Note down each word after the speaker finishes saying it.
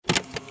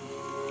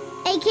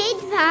A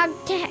kids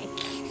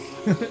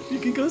podcast. You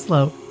can go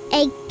slow.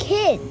 A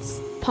kids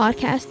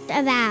podcast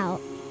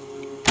about.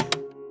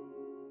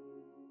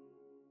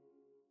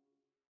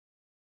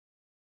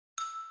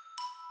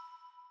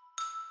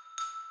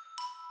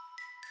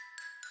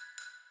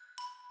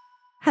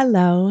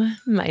 Hello,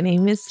 my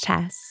name is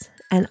Tess,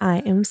 and I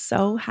am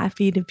so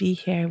happy to be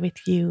here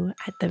with you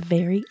at the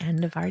very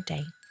end of our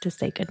day to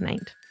say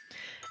goodnight.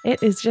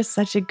 It is just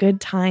such a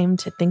good time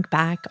to think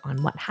back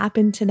on what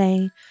happened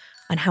today,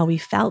 on how we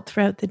felt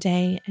throughout the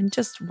day, and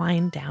just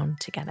wind down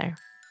together.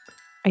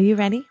 Are you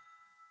ready?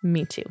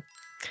 Me too.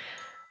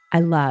 I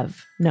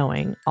love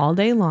knowing all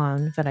day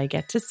long that I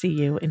get to see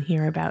you and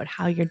hear about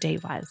how your day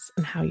was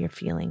and how you're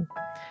feeling.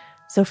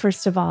 So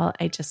first of all,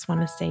 I just want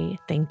to say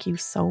thank you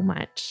so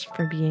much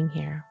for being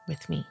here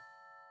with me.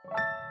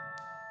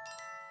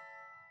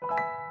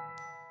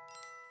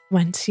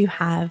 Once you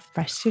have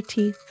brushed your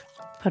teeth,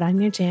 put on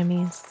your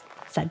jammies,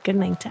 said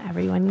goodnight to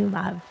everyone you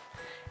love,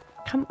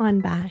 come on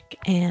back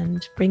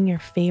and bring your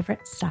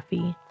favorite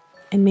stuffy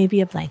and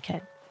maybe a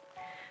blanket.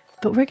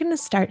 But we're going to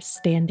start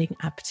standing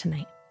up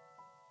tonight.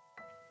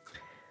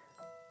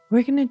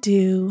 We're going to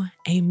do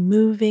a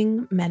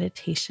moving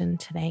meditation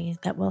today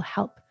that will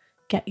help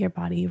get your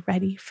body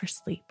ready for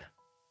sleep.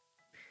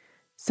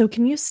 So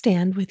can you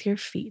stand with your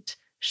feet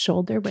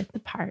shoulder width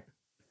apart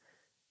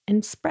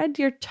and spread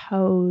your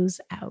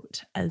toes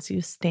out as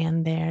you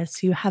stand there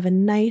so you have a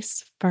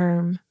nice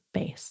firm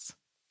base.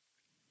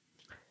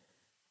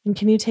 And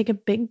can you take a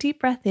big deep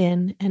breath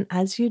in, and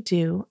as you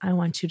do, I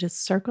want you to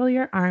circle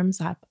your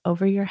arms up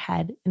over your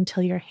head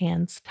until your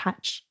hands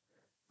touch.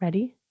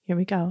 Ready? Here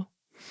we go.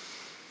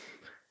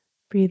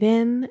 Breathe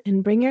in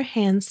and bring your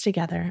hands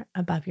together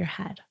above your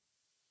head.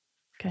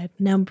 Good.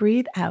 Now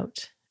breathe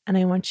out, and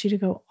I want you to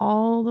go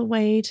all the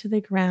way to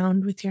the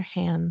ground with your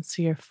hands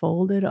so you're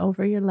folded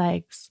over your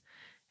legs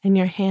and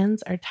your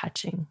hands are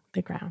touching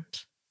the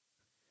ground.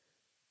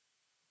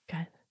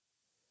 Good.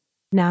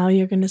 Now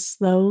you're going to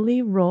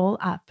slowly roll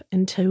up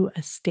into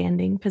a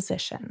standing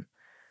position.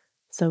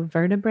 So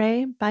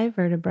vertebrae by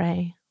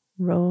vertebrae,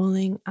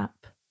 rolling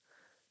up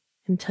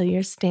until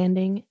you're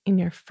standing in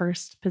your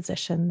first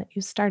position that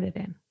you started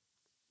in.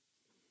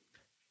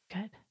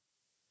 Good.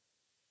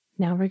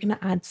 Now we're going to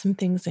add some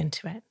things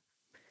into it.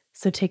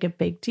 So take a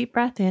big deep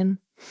breath in.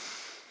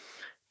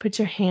 Put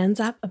your hands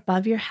up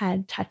above your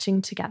head,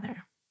 touching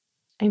together.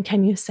 And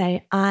can you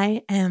say,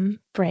 I am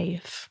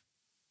brave?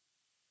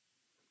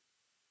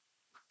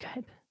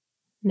 Good.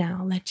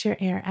 Now let your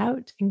air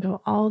out and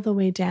go all the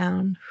way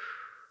down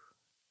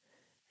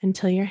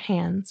until your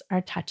hands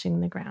are touching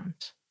the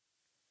ground.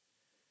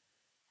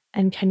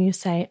 And can you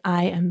say,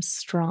 I am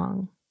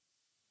strong?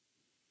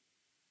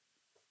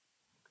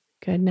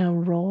 Good. Now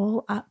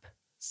roll up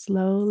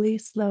slowly,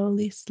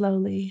 slowly,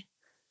 slowly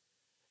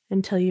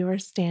until you are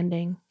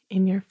standing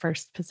in your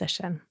first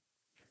position.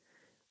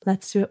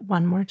 Let's do it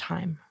one more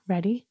time.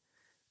 Ready?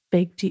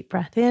 Big deep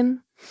breath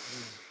in.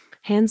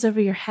 Hands over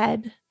your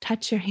head.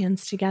 Touch your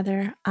hands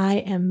together. I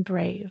am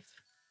brave.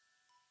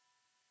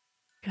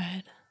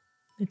 Good.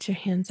 Let your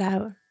hands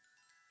out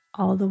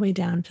all the way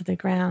down to the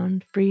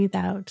ground. Breathe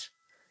out.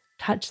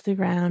 Touch the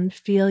ground.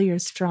 Feel your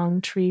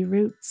strong tree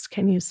roots.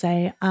 Can you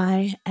say,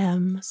 I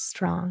am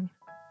strong?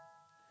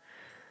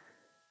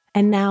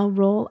 And now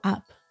roll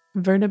up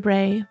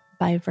vertebrae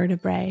by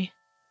vertebrae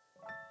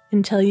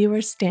until you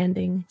are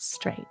standing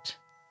straight.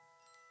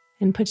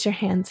 And put your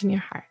hands in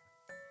your heart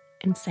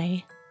and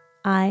say,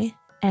 I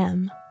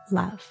am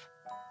love.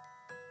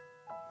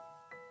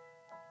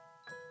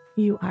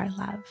 You are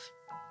love.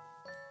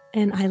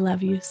 And I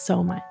love you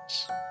so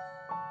much.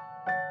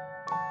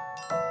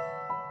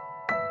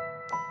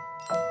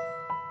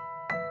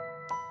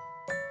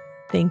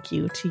 Thank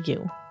you to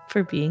you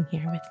for being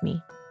here with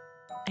me.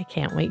 I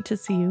can't wait to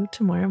see you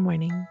tomorrow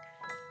morning.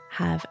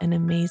 Have an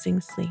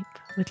amazing sleep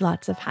with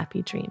lots of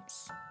happy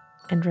dreams.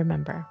 And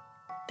remember,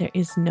 there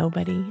is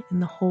nobody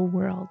in the whole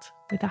world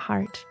with a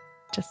heart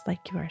just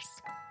like yours.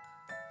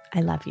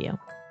 I love you,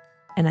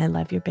 and I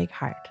love your big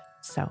heart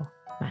so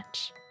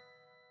much.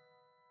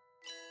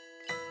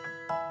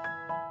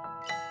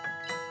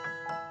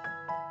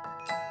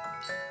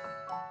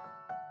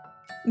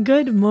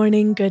 Good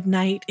Morning, Good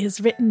Night is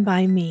written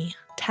by me,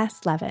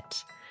 Tess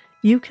Levitt.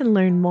 You can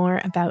learn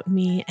more about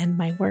me and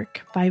my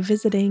work by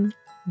visiting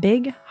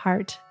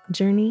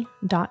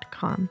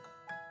bigheartjourney.com.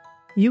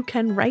 You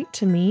can write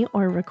to me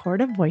or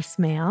record a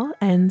voicemail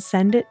and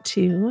send it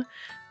to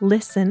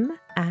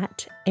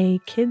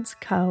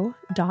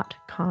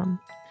listen@akidsco.com.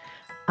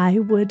 I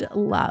would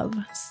love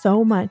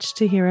so much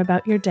to hear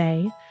about your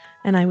day,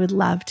 and I would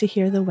love to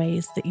hear the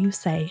ways that you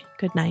say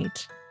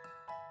goodnight.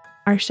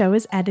 Our show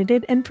is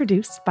edited and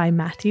produced by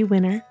Matthew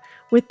Winner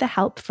with the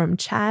help from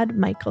Chad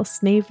Michael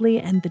Snavely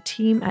and the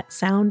team at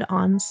Sound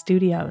On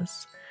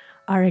Studios.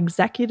 Our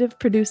executive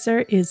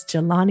producer is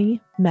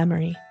Jelani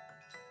Memory.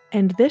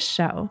 And this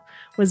show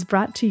was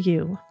brought to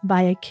you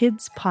by a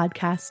kids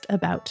podcast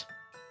about.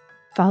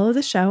 Follow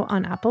the show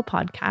on Apple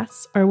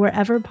Podcasts or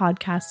wherever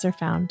podcasts are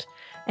found,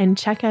 and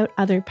check out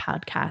other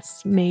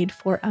podcasts made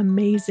for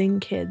amazing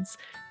kids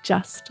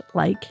just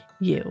like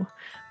you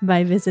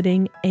by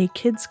visiting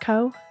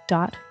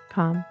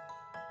akidsco.com.